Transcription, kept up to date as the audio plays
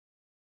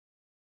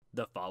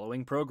The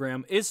following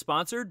program is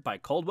sponsored by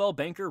Coldwell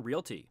Banker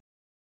Realty.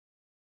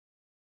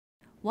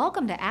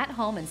 Welcome to At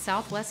Home in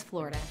Southwest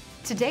Florida.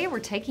 Today we're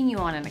taking you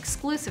on an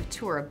exclusive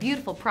tour of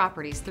beautiful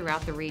properties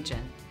throughout the region.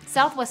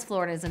 Southwest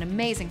Florida is an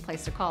amazing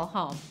place to call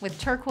home, with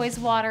turquoise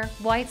water,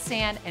 white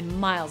sand, and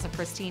miles of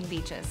pristine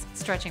beaches,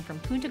 stretching from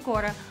Punta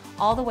Gorda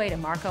all the way to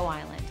Marco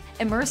Island.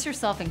 Immerse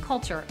yourself in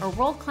culture or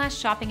world-class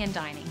shopping and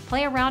dining.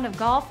 Play a round of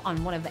golf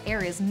on one of the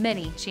area's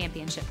many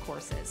championship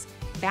courses.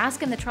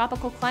 Bask in the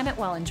tropical climate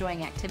while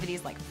enjoying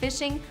activities like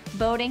fishing,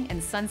 boating,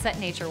 and sunset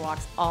nature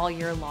walks all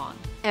year long.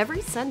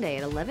 Every Sunday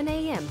at 11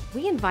 a.m.,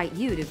 we invite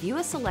you to view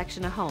a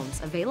selection of homes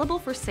available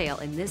for sale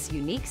in this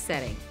unique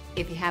setting.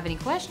 If you have any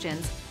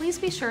questions, please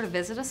be sure to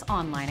visit us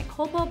online at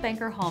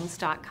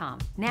coldwellbankerhomes.com.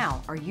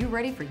 Now, are you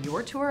ready for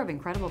your tour of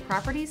incredible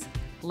properties?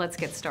 Let's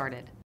get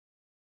started.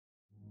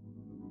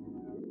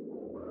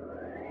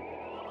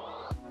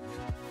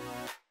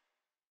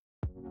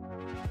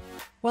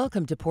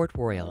 Welcome to Port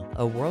Royal,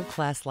 a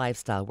world-class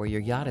lifestyle where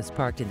your yacht is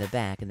parked in the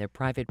back and their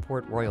private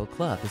Port Royal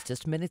Club is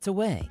just minutes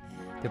away.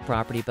 The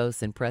property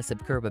boasts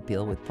impressive curb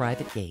appeal with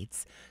private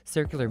gates,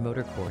 circular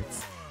motor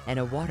courts, and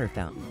a water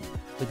fountain,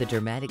 with the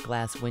dramatic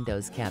glass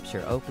windows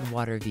capture open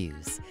water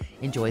views.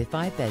 Enjoy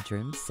 5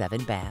 bedrooms,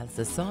 7 baths,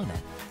 a sauna,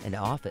 an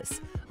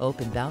office,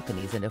 open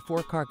balconies, and a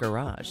 4-car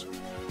garage.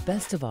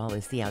 Best of all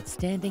is the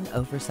outstanding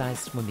oversized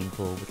swimming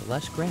pool with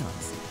lush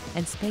grounds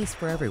and space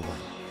for everyone.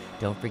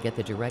 Don't forget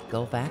the direct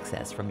Gulf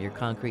access from your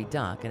concrete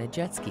dock and a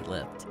jet ski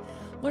lift.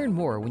 Learn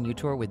more when you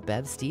tour with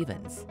Bev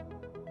Stevens.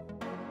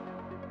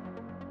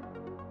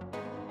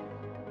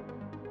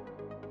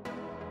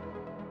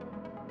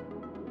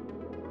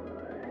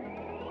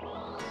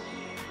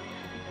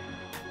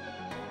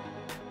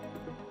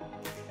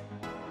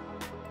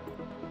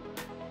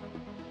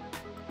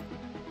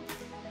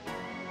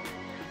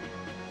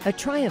 A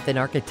triumph in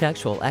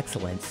architectural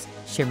excellence,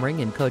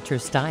 shimmering in couture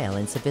style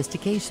and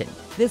sophistication.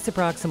 This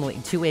approximately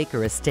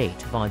 2-acre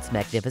estate vaunts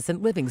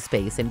magnificent living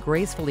space and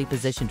gracefully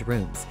positioned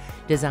rooms,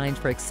 designed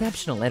for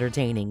exceptional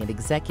entertaining and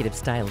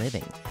executive-style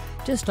living.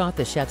 Just off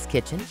the chef's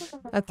kitchen,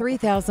 a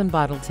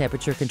 3,000-bottle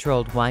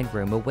temperature-controlled wine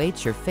room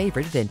awaits your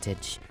favorite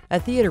vintage. A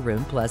theater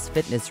room plus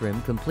fitness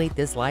room complete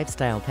this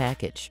lifestyle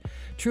package.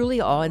 Truly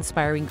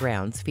awe-inspiring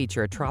grounds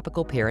feature a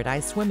tropical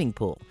paradise swimming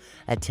pool,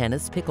 a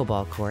tennis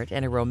pickleball court,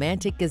 and a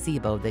romantic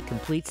gazebo that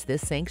completes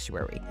this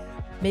sanctuary.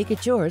 Make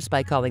it yours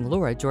by calling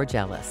Laura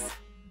Georgelis.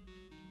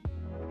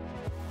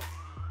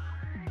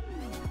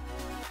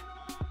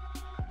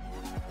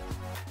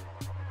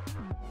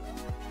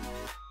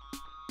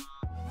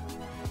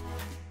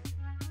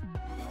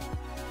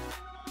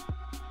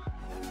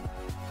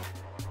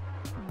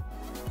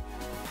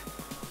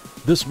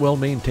 This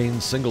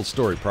well-maintained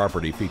single-story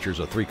property features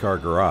a 3-car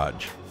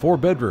garage, 4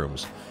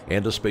 bedrooms,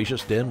 and a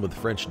spacious den with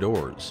French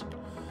doors.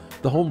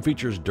 The home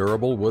features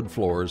durable wood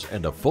floors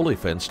and a fully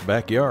fenced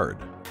backyard.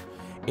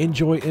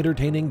 Enjoy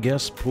entertaining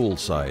guests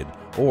poolside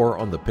or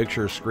on the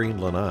picture screen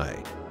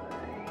lanai.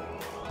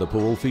 The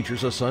pool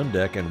features a sun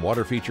deck and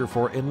water feature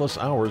for endless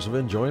hours of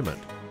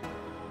enjoyment.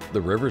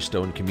 The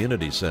Riverstone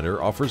Community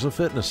Center offers a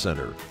fitness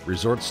center,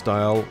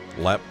 resort-style,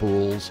 lap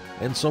pools,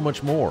 and so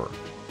much more.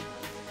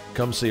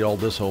 Come see all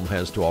this home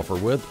has to offer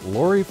with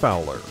Lori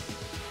Fowler.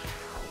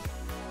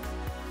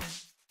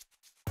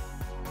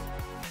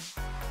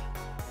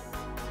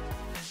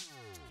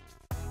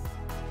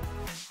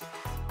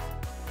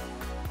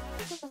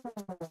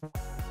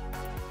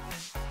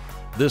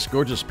 This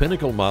gorgeous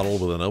Pinnacle model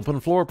with an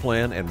open floor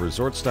plan and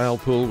resort-style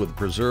pool with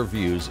preserved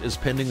views is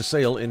pending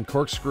sale in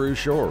Corkscrew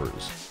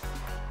Shores.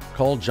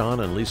 Call John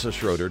and Lisa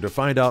Schroeder to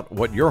find out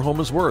what your home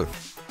is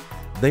worth.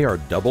 They are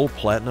double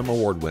Platinum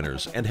Award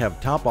winners and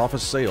have top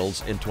office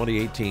sales in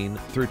 2018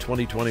 through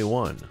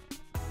 2021.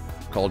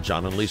 Call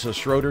John and Lisa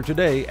Schroeder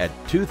today at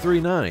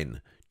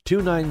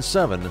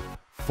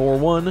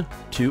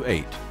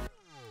 239-297-4128.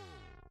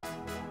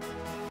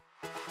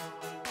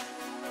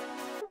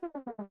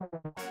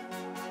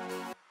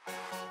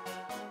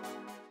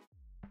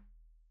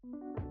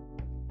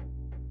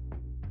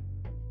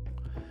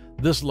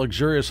 This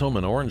luxurious home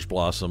in Orange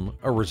Blossom,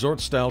 a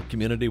resort-style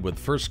community with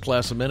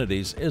first-class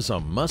amenities, is a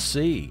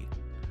must-see.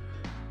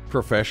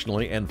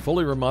 Professionally and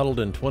fully remodeled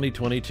in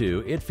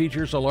 2022, it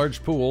features a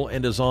large pool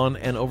and is on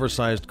an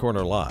oversized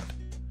corner lot.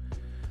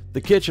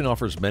 The kitchen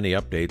offers many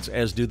updates,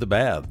 as do the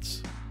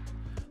baths.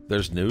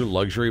 There's new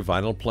luxury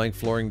vinyl plank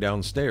flooring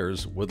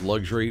downstairs with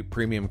luxury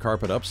premium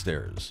carpet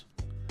upstairs.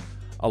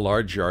 A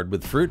large yard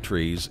with fruit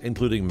trees,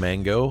 including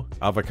mango,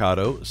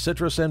 avocado,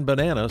 citrus, and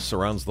banana,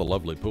 surrounds the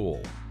lovely pool.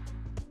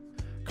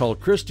 Call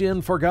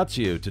Christian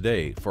Forgazio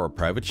today for a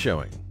private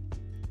showing.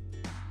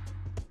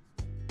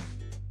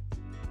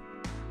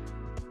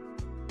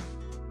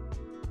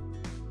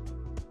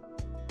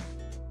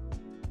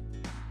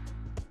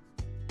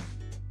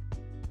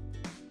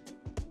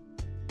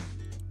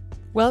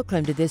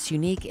 Welcome to this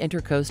unique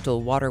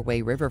intercoastal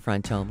waterway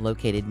riverfront home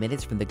located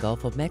minutes from the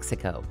Gulf of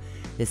Mexico.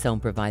 This home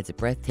provides a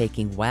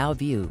breathtaking wow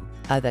view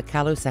of the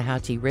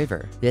Caloosahatchee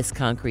River. This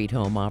concrete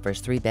home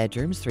offers 3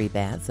 bedrooms, 3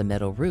 baths, a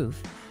metal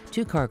roof,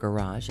 two-car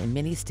garage, and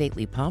many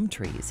stately palm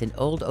trees and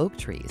old oak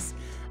trees.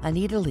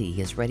 Anita Lee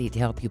is ready to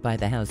help you buy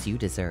the house you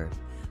deserve.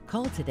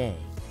 Call today.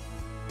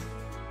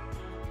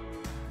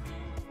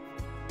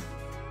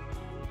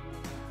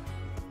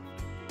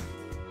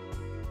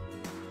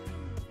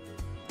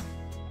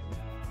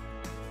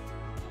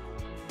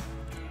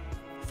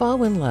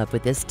 Fall in love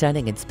with this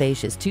stunning and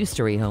spacious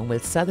two-story home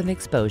with southern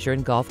exposure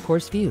and golf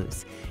course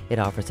views. It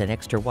offers an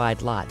extra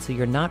wide lot so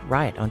you're not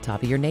right on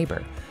top of your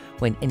neighbor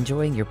when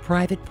enjoying your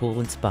private pool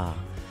and spa.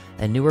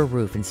 A newer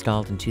roof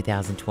installed in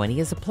 2020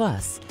 is a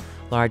plus.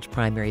 Large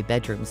primary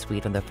bedroom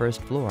suite on the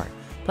first floor,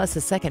 plus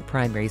a second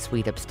primary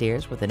suite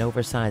upstairs with an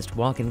oversized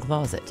walk-in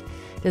closet.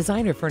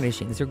 Designer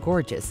furnishings are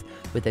gorgeous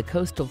with a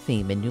coastal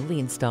theme and newly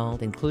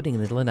installed,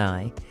 including the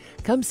lanai.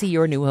 Come see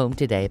your new home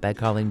today by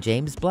calling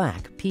James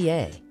Black,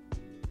 PA.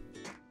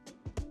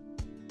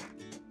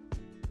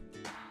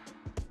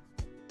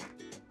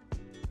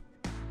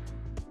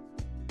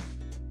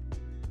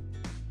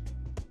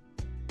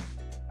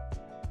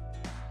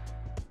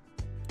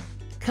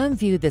 Come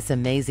view this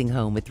amazing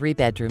home with 3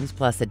 bedrooms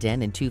plus a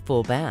den and 2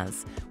 full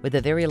baths with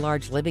a very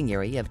large living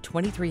area of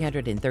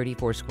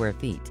 2,334 square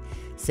feet,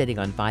 sitting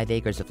on 5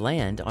 acres of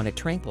land on a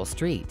tranquil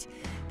street.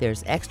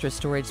 There's extra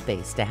storage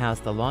space to house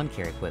the lawn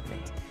care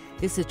equipment.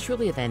 This is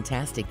truly a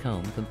fantastic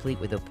home, complete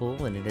with a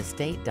pool and an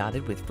estate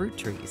dotted with fruit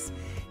trees.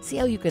 See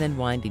how you can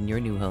unwind in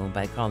your new home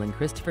by calling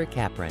Christopher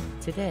Capron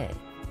today.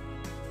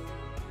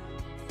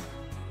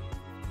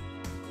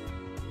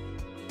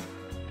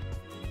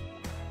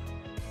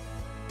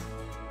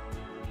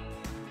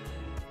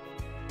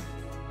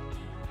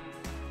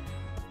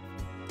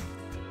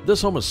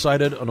 This home is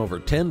sited on over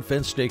 10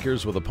 fenced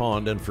acres with a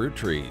pond and fruit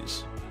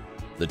trees.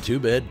 The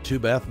 2-bed,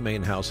 2-bath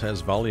main house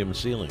has volume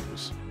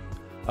ceilings.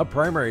 A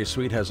primary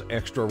suite has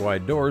extra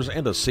wide doors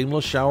and a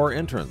seamless shower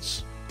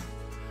entrance.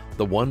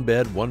 The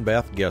 1-bed,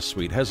 1-bath guest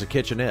suite has a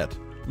kitchenette,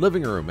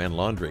 living room, and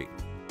laundry.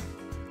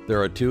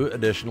 There are 2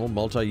 additional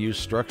multi-use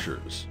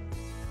structures.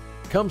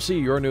 Come see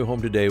your new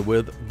home today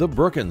with the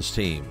Brookins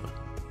team.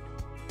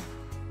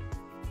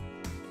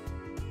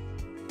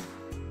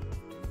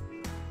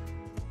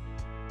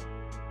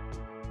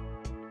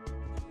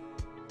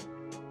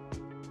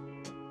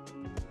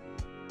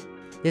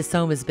 This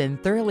home has been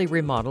thoroughly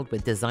remodeled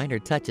with designer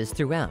touches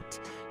throughout.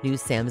 New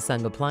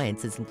Samsung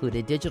appliances include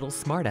a digital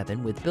smart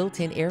oven with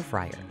built-in air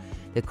fryer.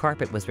 The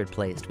carpet was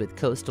replaced with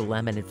coastal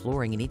laminate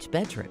flooring in each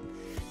bedroom.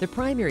 The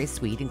primary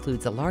suite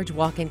includes a large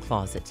walk-in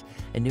closet,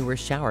 a newer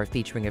shower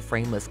featuring a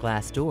frameless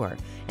glass door,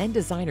 and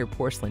designer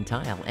porcelain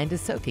tile and a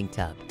soaking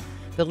tub.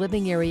 The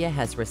living area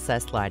has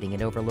recessed lighting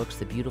and overlooks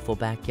the beautiful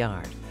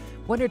backyard.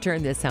 Want to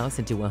turn this house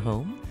into a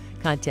home?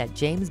 Contact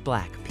James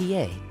Black,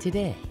 PA,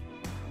 today.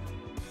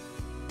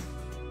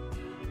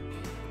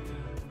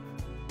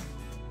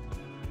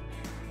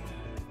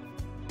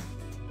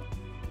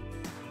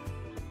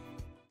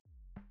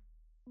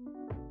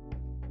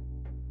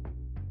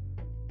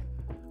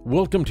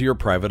 Welcome to your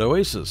private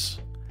oasis.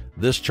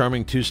 This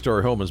charming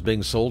 2-story home is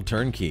being sold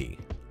turnkey.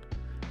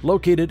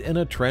 Located in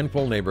a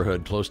tranquil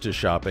neighborhood close to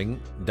shopping,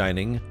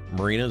 dining,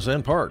 marinas,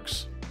 and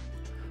parks.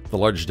 The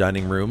large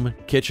dining room,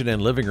 kitchen,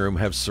 and living room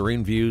have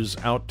serene views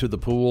out to the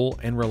pool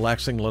and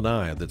relaxing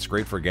lanai that's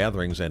great for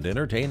gatherings and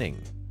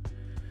entertaining.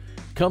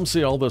 Come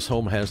see all this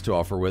home has to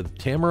offer with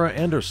Tamara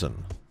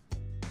Anderson.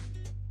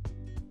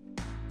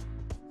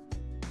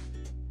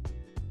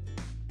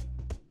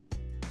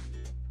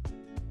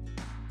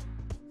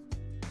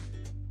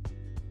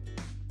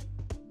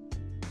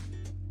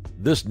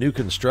 This new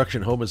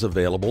construction home is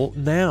available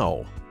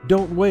now.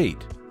 Don't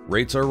wait.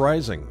 Rates are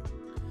rising.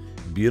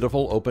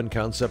 Beautiful open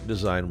concept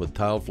design with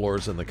tile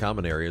floors in the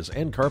common areas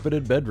and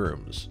carpeted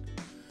bedrooms.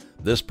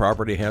 This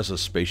property has a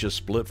spacious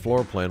split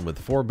floor plan with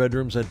 4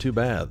 bedrooms and 2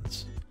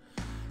 baths.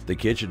 The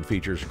kitchen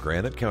features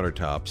granite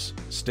countertops,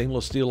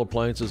 stainless steel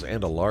appliances,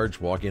 and a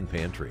large walk-in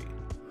pantry.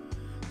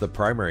 The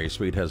primary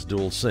suite has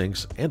dual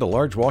sinks and a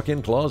large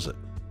walk-in closet.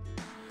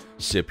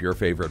 Sip your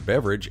favorite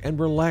beverage and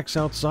relax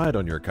outside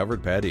on your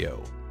covered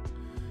patio.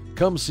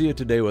 Come see it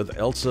today with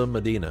Elsa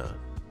Medina.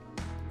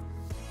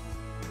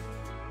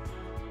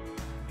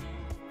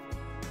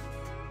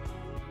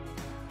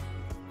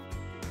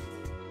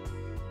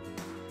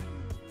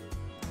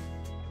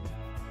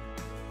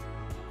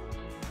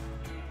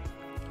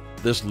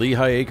 This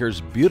Lehigh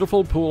Acres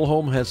beautiful pool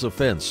home has a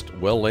fenced,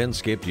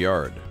 well-landscaped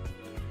yard.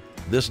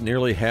 This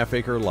nearly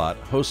half-acre lot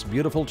hosts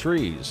beautiful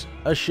trees,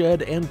 a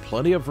shed, and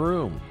plenty of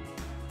room.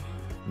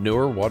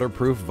 Newer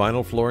waterproof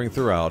vinyl flooring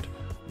throughout,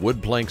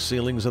 wood plank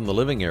ceilings in the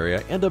living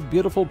area, and a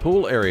beautiful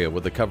pool area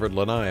with a covered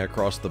lanai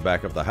across the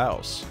back of the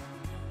house.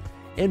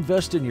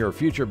 Invest in your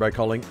future by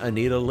calling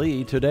Anita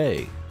Lee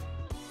today.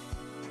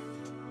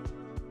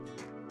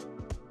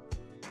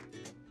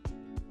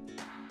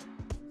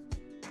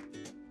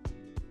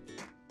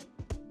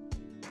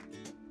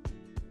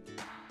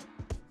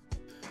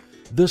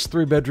 This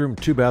 3-bedroom,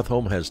 2-bath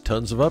home has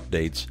tons of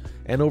updates,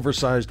 an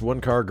oversized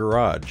 1-car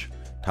garage,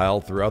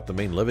 tile throughout the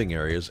main living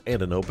areas,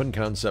 and an open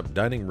concept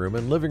dining room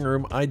and living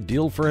room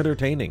ideal for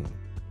entertaining.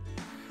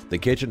 The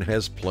kitchen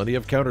has plenty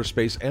of counter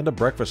space and a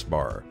breakfast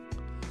bar.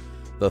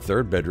 The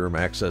third bedroom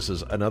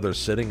accesses another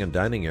sitting and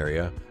dining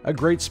area, a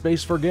great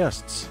space for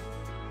guests.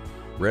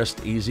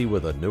 Rest easy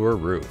with a newer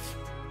roof.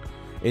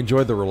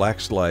 Enjoy the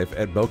relaxed life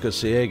at Boca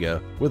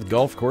Ciega with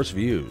golf course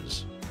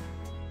views.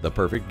 The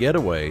perfect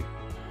getaway.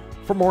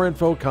 For more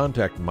info,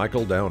 contact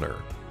Michael Downer.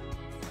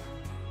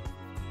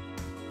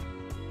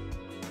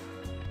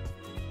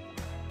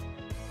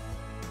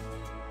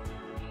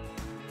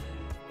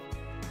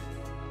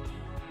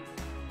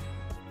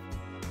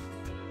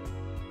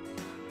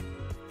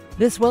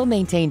 This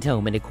well-maintained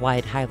home in a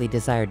quiet, highly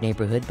desired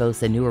neighborhood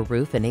boasts a newer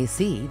roof and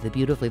AC. The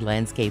beautifully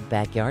landscaped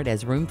backyard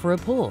has room for a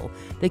pool.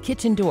 The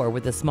kitchen door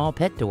with a small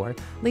pet door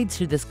leads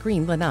to the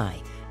screened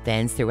lanai.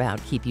 Fans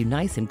throughout keep you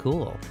nice and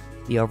cool.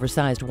 The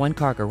oversized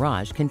one-car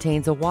garage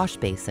contains a wash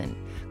basin.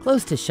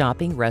 Close to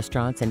shopping,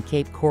 restaurants, and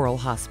Cape Coral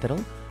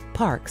Hospital,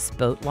 parks,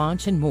 boat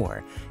launch, and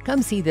more.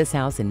 Come see this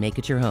house and make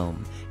it your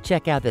home.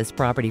 Check out this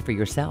property for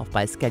yourself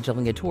by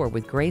scheduling a tour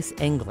with Grace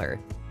Engler.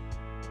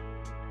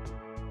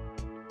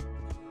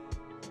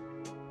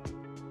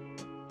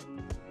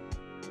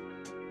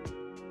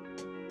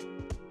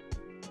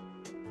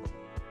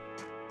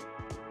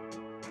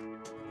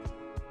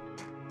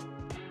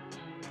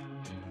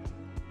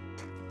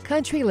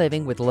 Country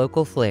living with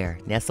local flair,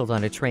 nestled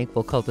on a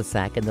tranquil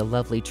cul-de-sac in the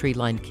lovely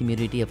tree-lined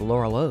community of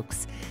Laurel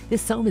Oaks.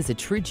 This home is a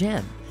true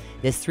gem.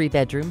 This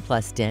 3-bedroom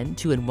plus den,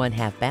 2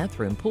 1/2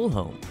 bathroom pool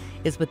home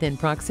is within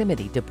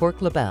proximity to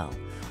Port LaBelle,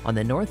 on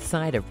the north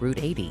side of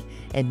Route 80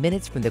 and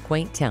minutes from the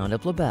quaint town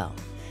of LaBelle.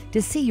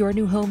 To see your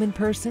new home in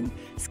person,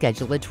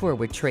 schedule a tour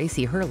with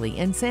Tracy Hurley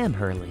and Sam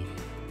Hurley.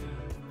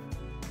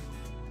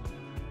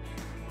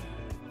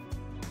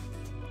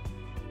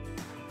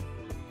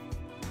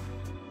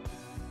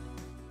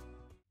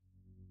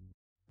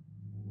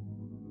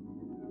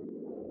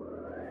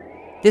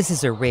 This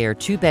is a rare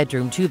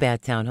 2-bedroom,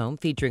 2-bath townhome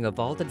featuring a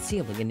vaulted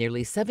ceiling and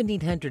nearly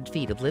 1,700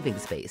 feet of living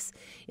space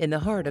in the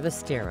heart of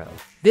Estero.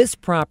 This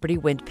property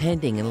went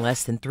pending in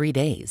less than 3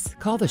 days.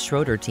 Call the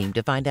Schroeder team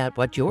to find out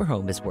what your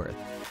home is worth.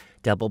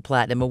 Double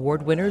Platinum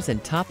Award winners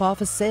and top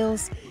office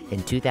sales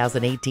in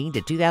 2018 to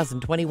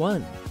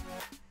 2021.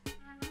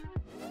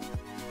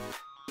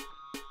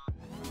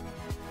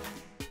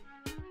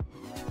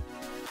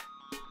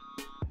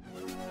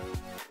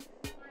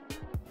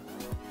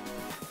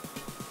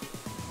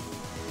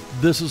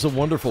 This is a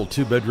wonderful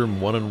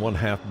 2-bedroom, 1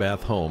 1/2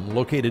 bath home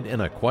located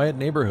in a quiet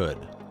neighborhood.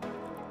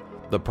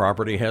 The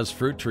property has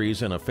fruit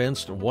trees and a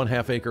fenced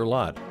 1/2 acre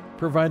lot,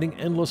 providing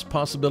endless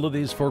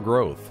possibilities for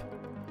growth.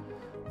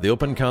 The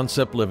open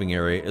concept living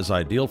area is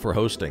ideal for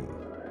hosting.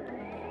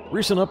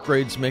 Recent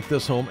upgrades make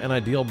this home an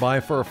ideal buy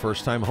for a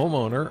first-time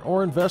homeowner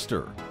or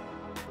investor.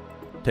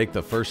 Take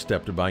the first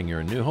step to buying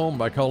your new home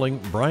by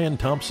calling Brian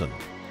Thompson.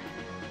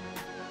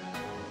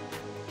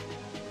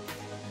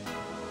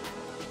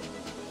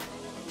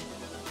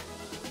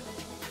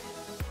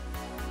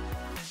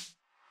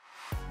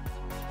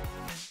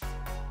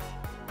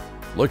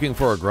 Looking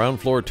for a ground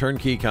floor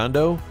turnkey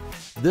condo?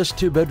 This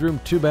 2-bedroom,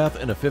 2-bath,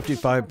 and a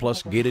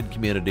 55-plus gated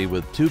community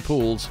with 2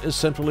 pools is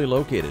centrally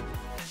located.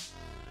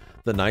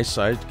 The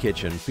nice-sized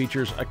kitchen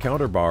features a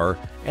counter bar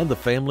and the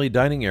family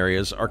dining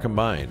areas are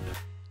combined.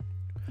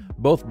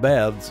 Both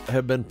baths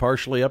have been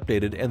partially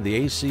updated and the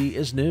AC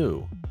is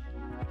new.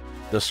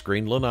 The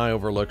screened lanai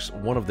overlooks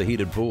one of the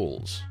heated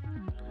pools.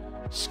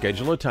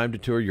 Schedule a time to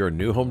tour your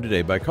new home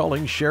today by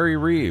calling Sherry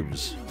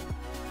Reeves.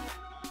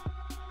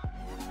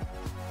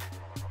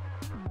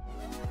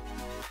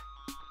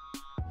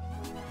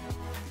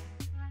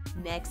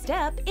 Next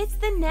up, it's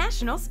the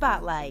National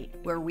Spotlight,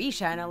 where we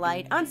shine a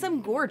light on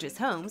some gorgeous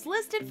homes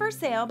listed for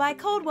sale by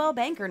Coldwell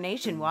Banker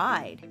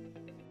nationwide.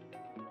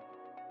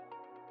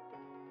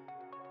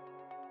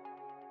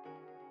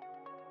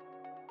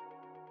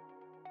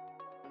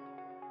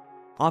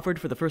 Offered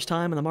for the first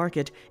time on the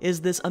market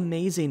is this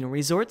amazing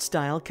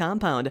resort-style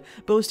compound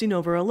boasting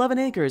over 11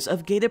 acres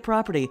of gated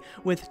property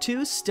with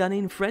 2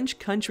 stunning French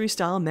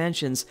country-style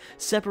mansions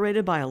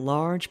separated by a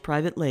large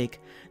private lake.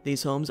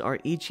 These homes are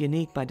each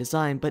unique by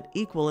design but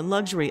equal in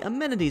luxury,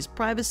 amenities,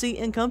 privacy,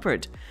 and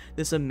comfort.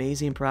 This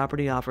amazing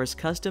property offers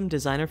custom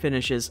designer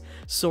finishes,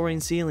 soaring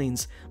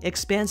ceilings,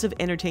 expansive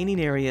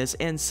entertaining areas,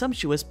 and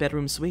sumptuous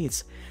bedroom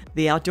suites.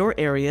 The outdoor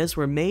areas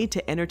were made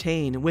to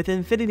entertain with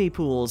infinity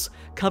pools,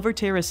 covered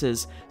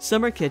terraces,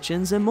 summer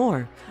kitchens, and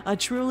more. A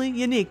truly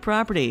unique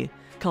property.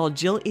 Call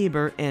Jill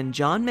Eber and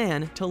John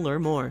Mann to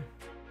learn more.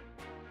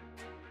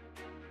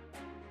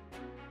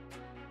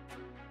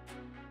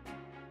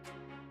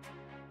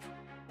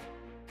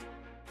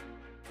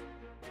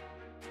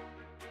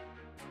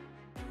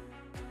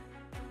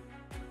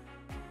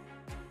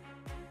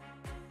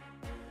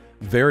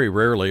 Very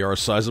rarely are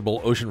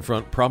sizable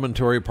oceanfront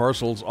promontory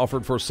parcels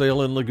offered for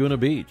sale in Laguna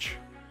Beach.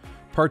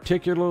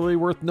 Particularly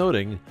worth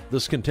noting,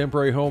 this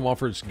contemporary home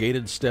offers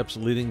gated steps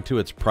leading to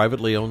its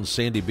privately owned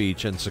sandy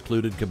beach and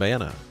secluded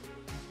cabana.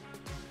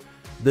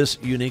 This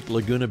unique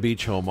Laguna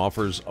Beach home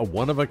offers a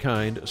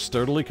one-of-a-kind,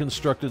 sturdily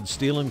constructed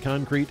steel and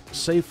concrete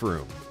safe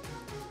room.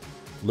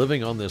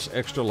 Living on this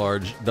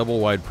extra-large,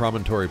 double-wide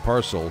promontory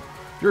parcel,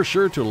 you're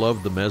sure to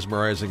love the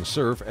mesmerizing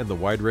surf and the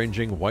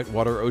wide-ranging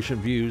whitewater ocean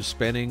views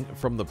spanning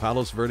from the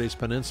Palos Verdes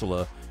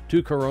Peninsula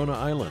to Corona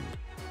Island.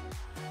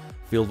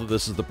 Feel that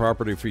this is the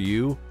property for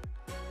you?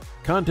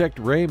 Contact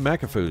Ray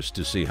McAfoose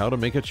to see how to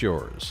make it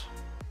yours.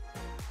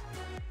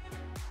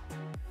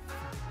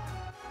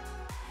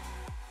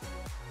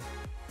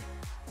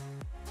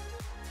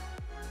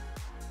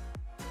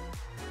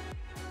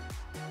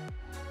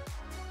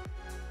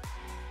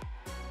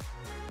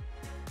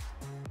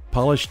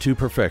 Polished to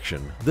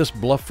perfection, this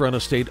bluff-front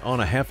estate on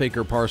a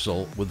half-acre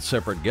parcel with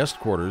separate guest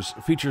quarters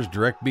features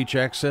direct beach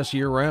access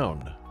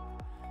year-round.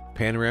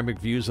 Panoramic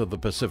views of the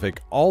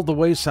Pacific all the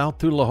way south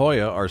to La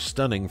Jolla are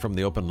stunning from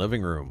the open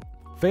living room,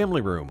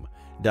 family room,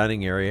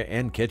 dining area,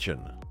 and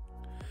kitchen.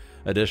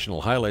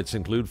 Additional highlights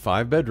include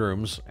 5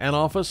 bedrooms, an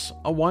office,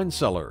 a wine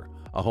cellar,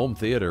 a home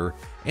theater,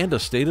 and a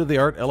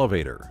state-of-the-art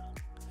elevator.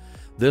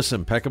 This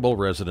impeccable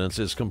residence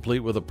is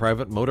complete with a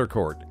private motor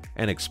court,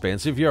 an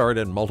expansive yard,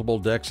 and multiple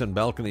decks and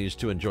balconies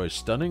to enjoy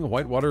stunning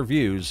whitewater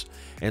views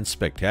and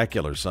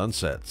spectacular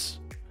sunsets.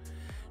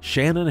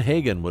 Shannon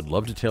Hagan would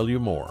love to tell you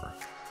more.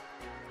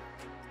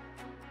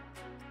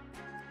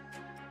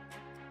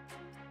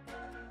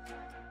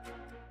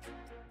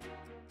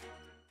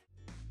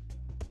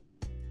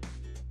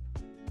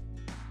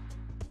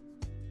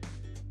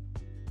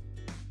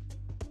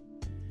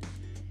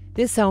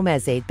 This home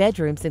has 8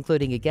 bedrooms,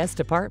 including a guest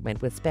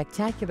apartment with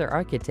spectacular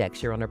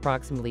architecture on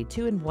approximately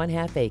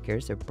 2½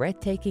 acres of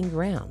breathtaking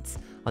grounds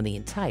on the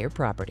entire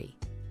property.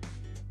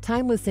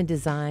 Timeless in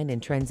design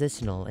and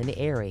transitional and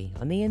airy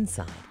on the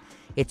inside,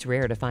 it's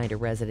rare to find a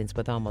residence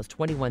with almost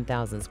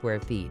 21,000 square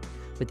feet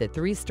with a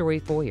 3-story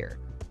foyer,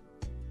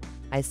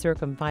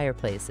 Icircum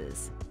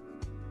fireplaces,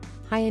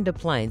 high-end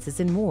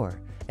appliances, and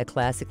more. A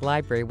classic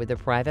library with a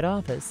private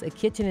office, a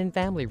kitchen and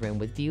family room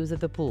with views of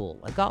the pool,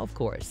 a golf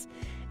course,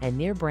 and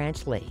near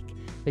Branch Lake.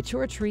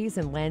 Mature trees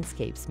and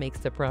landscapes makes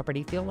the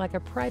property feel like a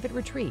private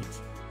retreat.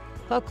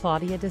 Call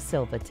Claudia Da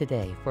Silva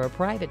today for a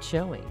private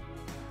showing.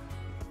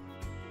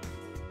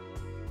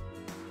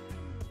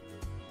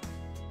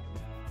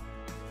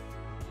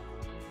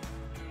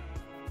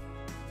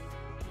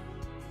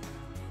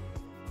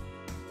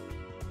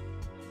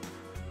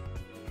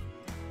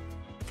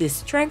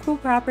 This tranquil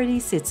property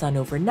sits on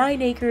over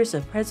 9 acres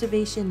of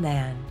preservation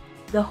land.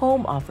 The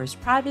home offers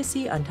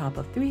privacy on top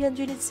of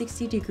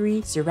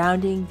 360-degree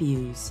surrounding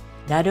views.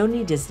 Not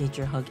only does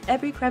nature hug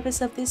every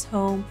crevice of this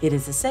home, it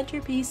is the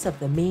centerpiece of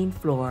the main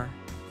floor.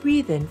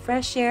 Breathe in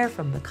fresh air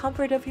from the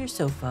comfort of your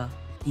sofa.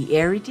 The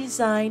airy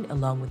design,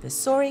 along with the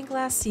soaring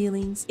glass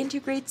ceilings,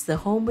 integrates the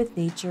home with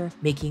nature,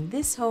 making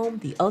this home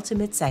the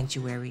ultimate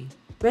sanctuary.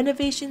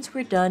 Renovations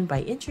were done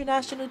by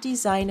international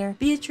designer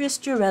Beatrice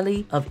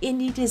Giorelli of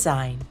Indie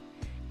Design.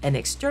 An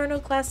external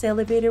glass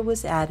elevator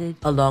was added,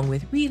 along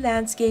with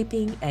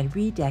re-landscaping and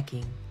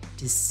redecking.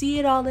 To see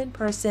it all in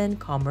person,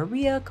 call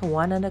Maria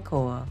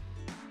Kawananakoa.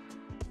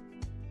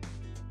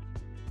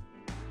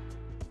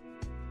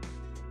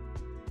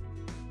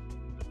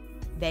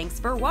 Thanks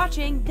for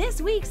watching this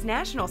week's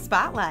National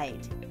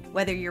Spotlight.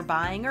 Whether you're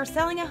buying or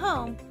selling a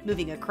home,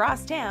 moving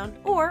across town,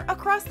 or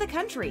across the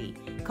country,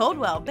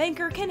 Coldwell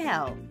Banker can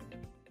help.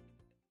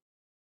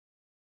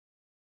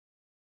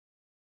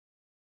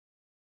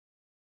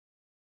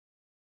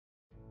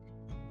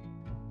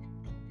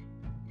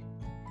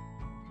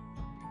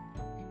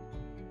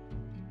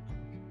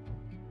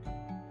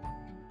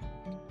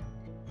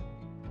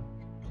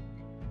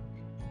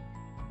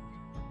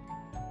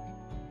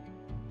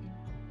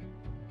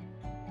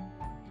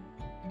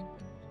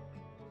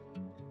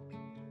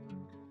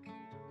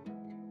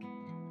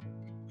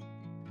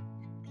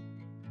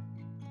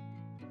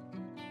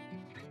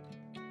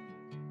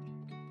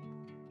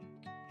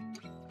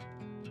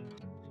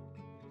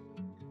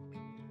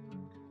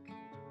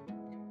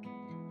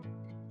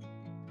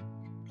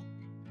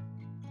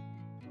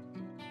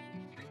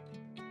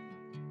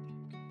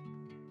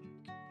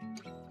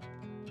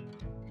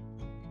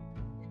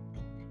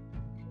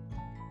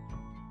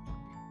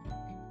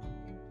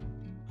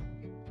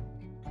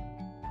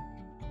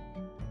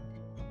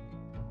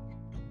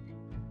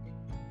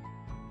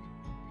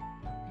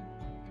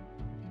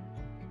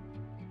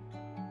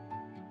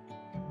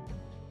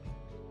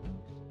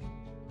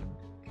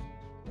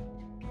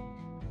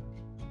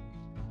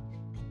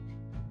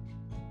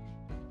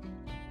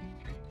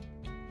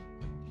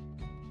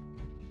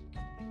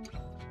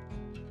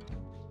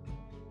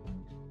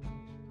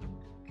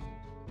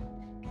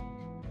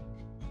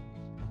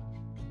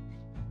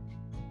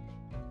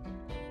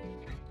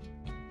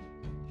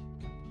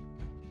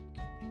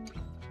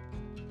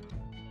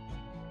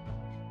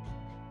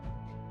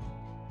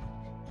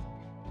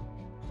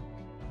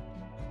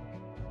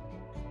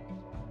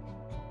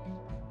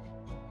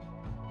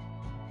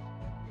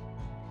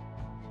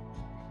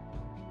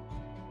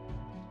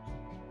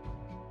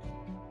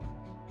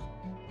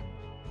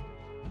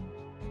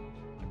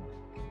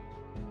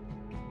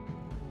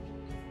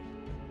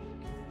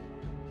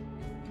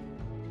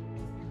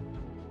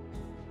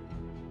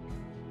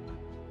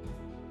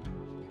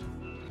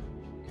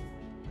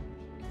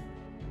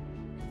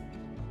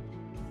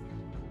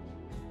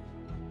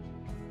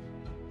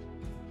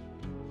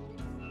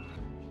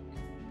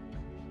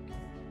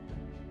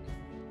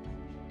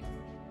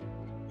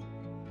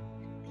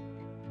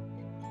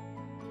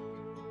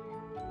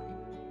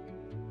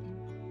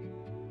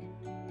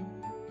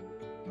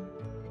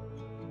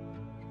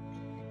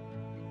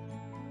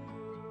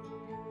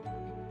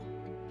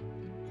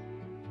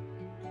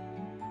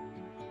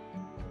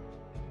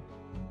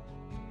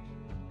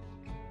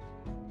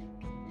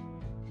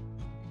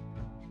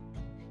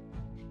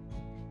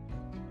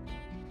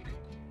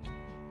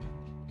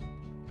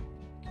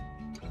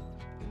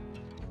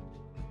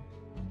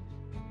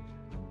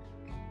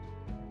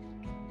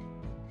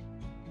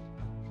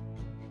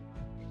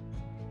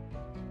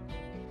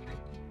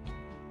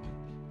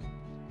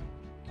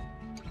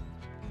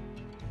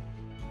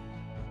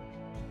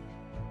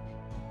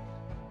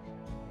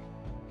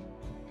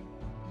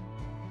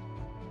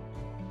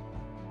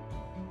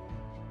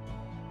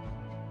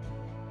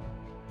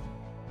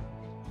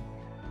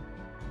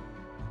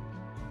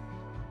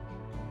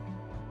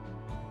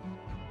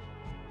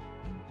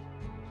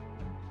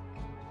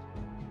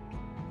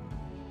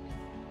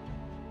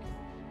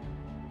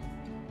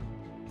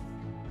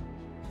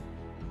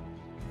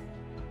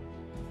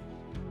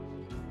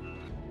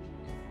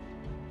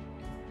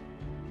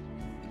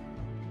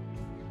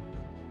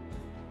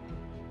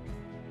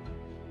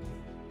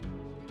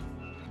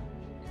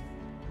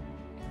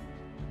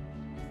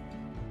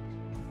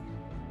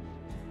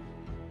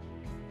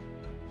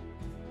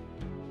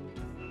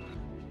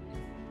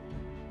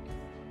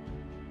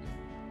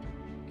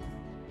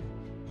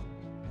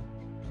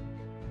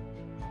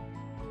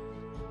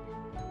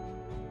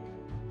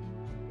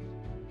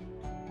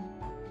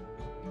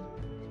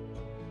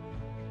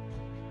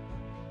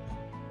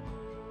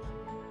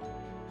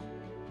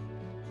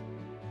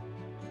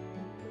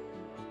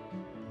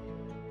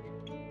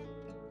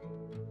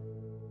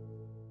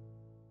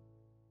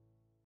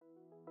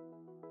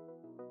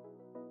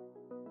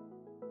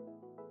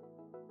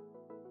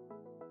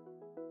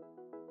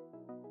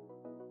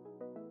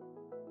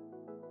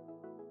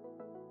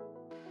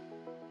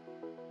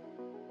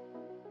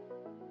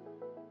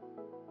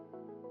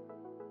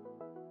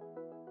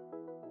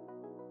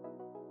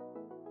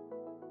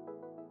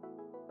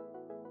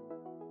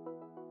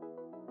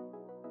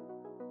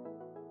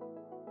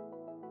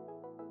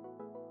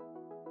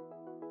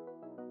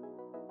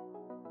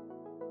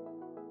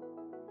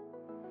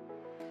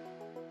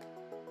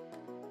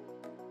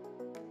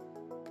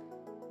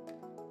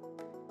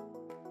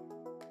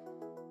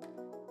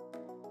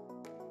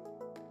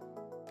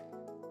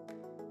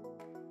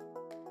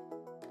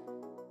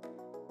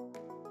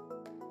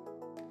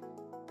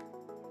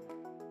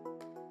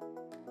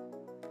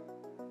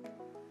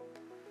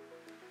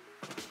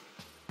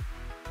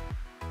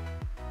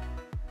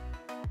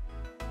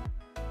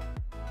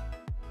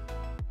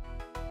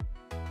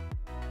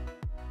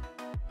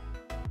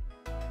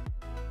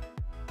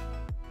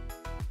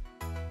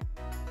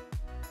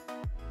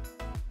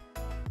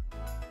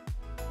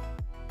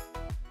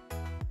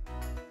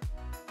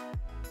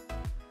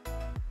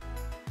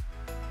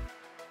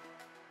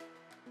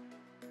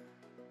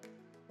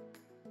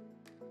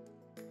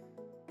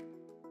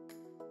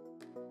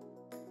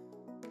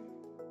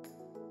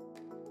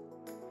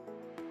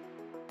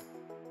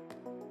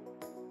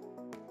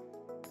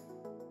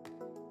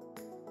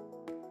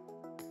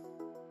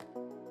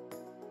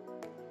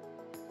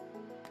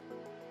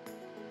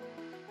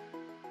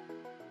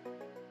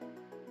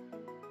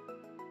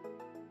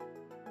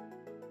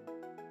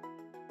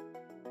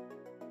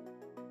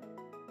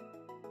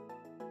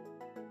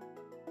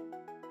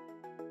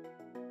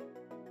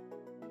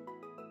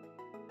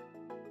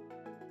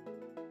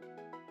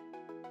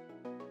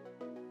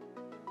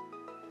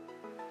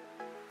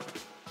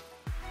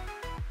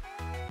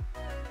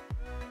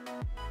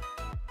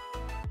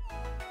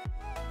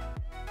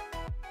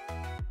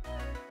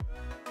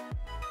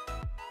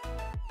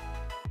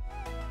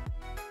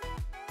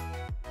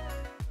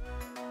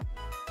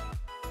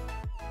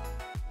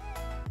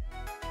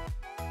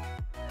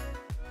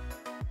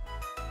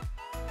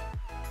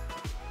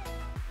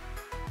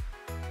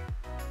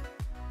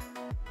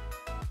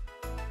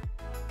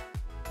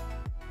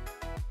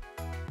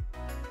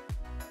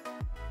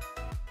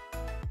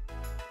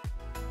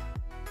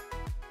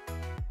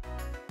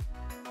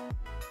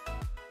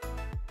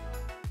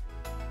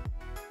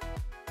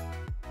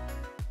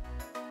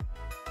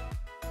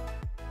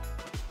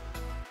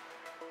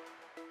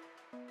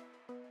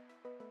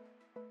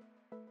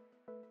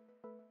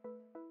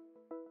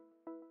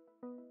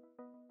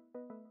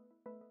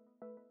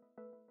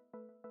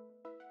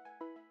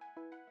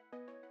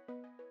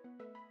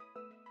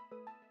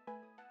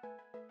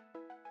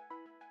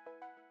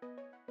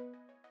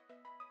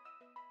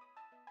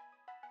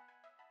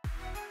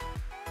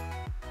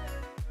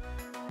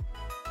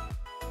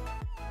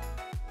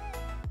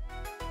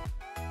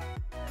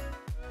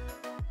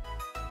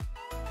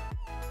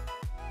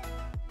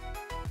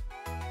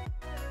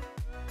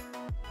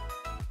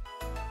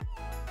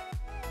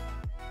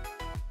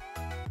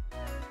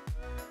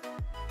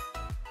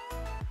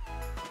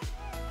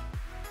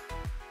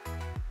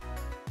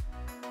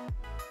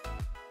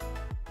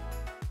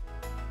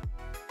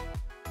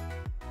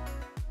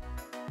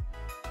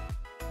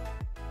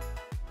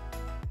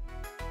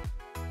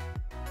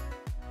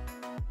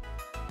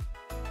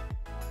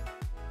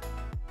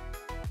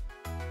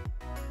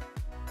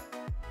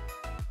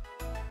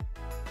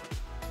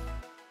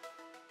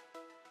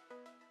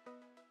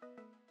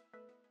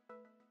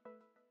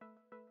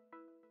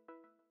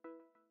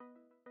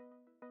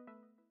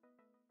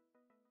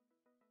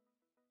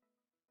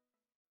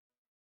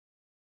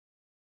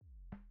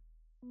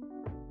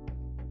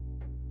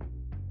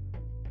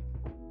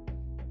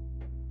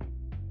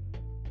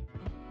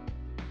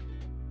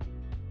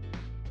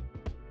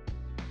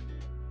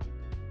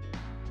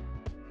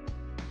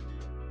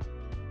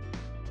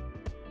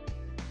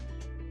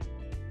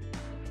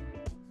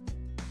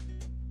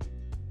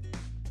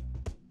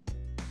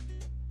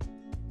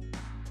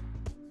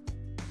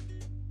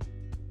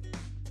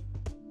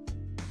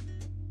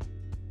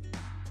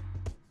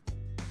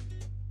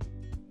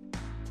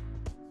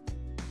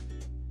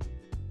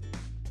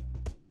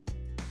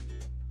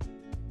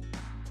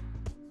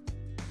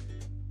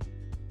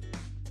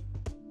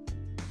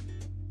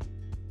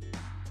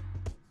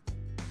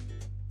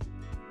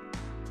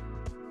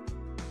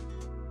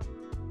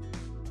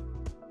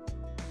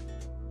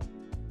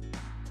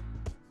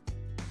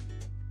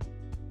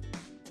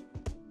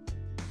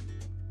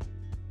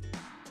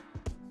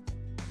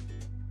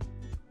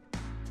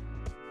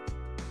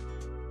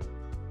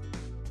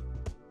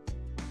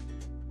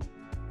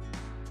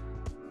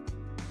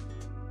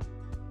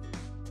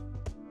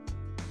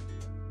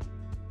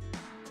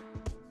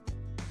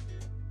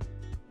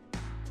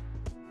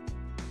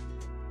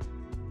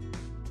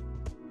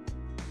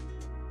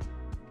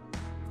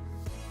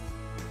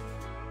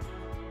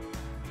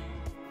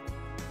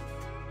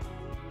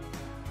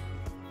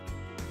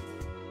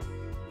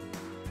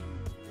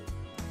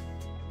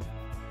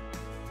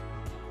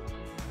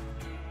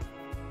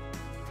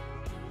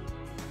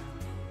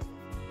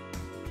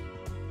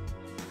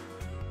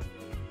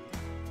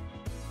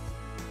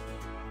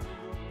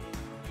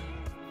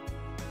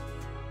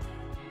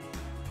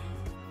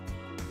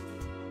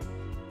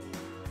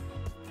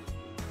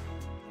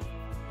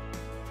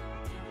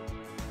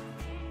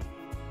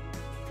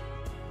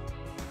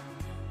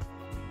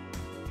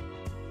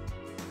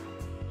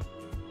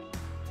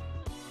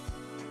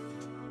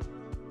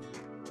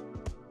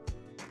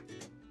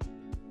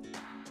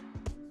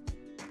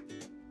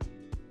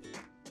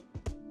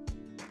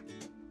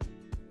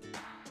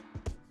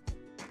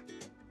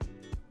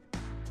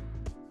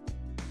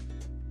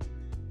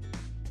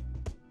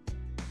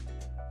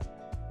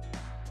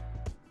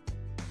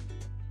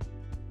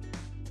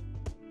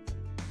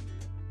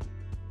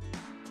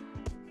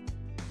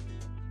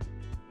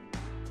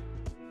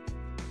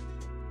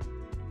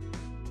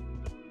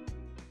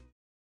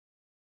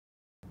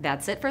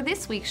 That's it for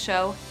this week's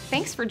show.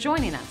 Thanks for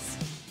joining us.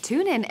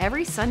 Tune in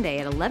every Sunday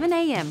at 11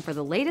 a.m. for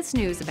the latest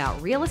news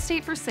about real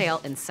estate for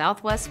sale in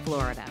Southwest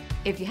Florida.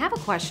 If you have a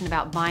question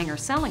about buying or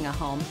selling a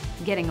home,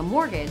 getting a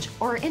mortgage,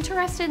 or are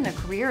interested in a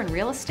career in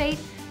real estate,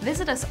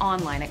 visit us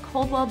online at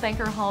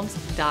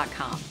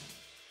coldwellbankerhomes.com.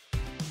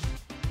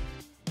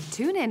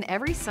 Tune in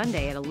every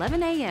Sunday at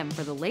 11 a.m.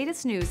 for the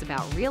latest news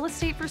about real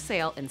estate for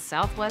sale in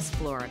Southwest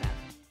Florida.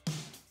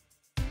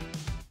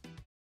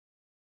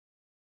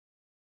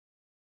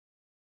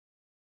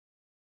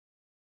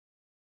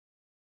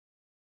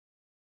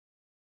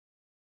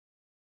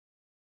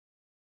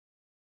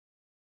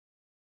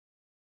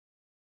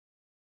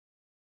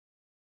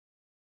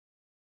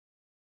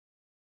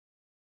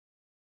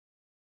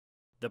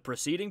 The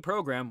preceding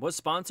program was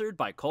sponsored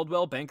by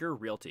Coldwell Banker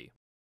Realty.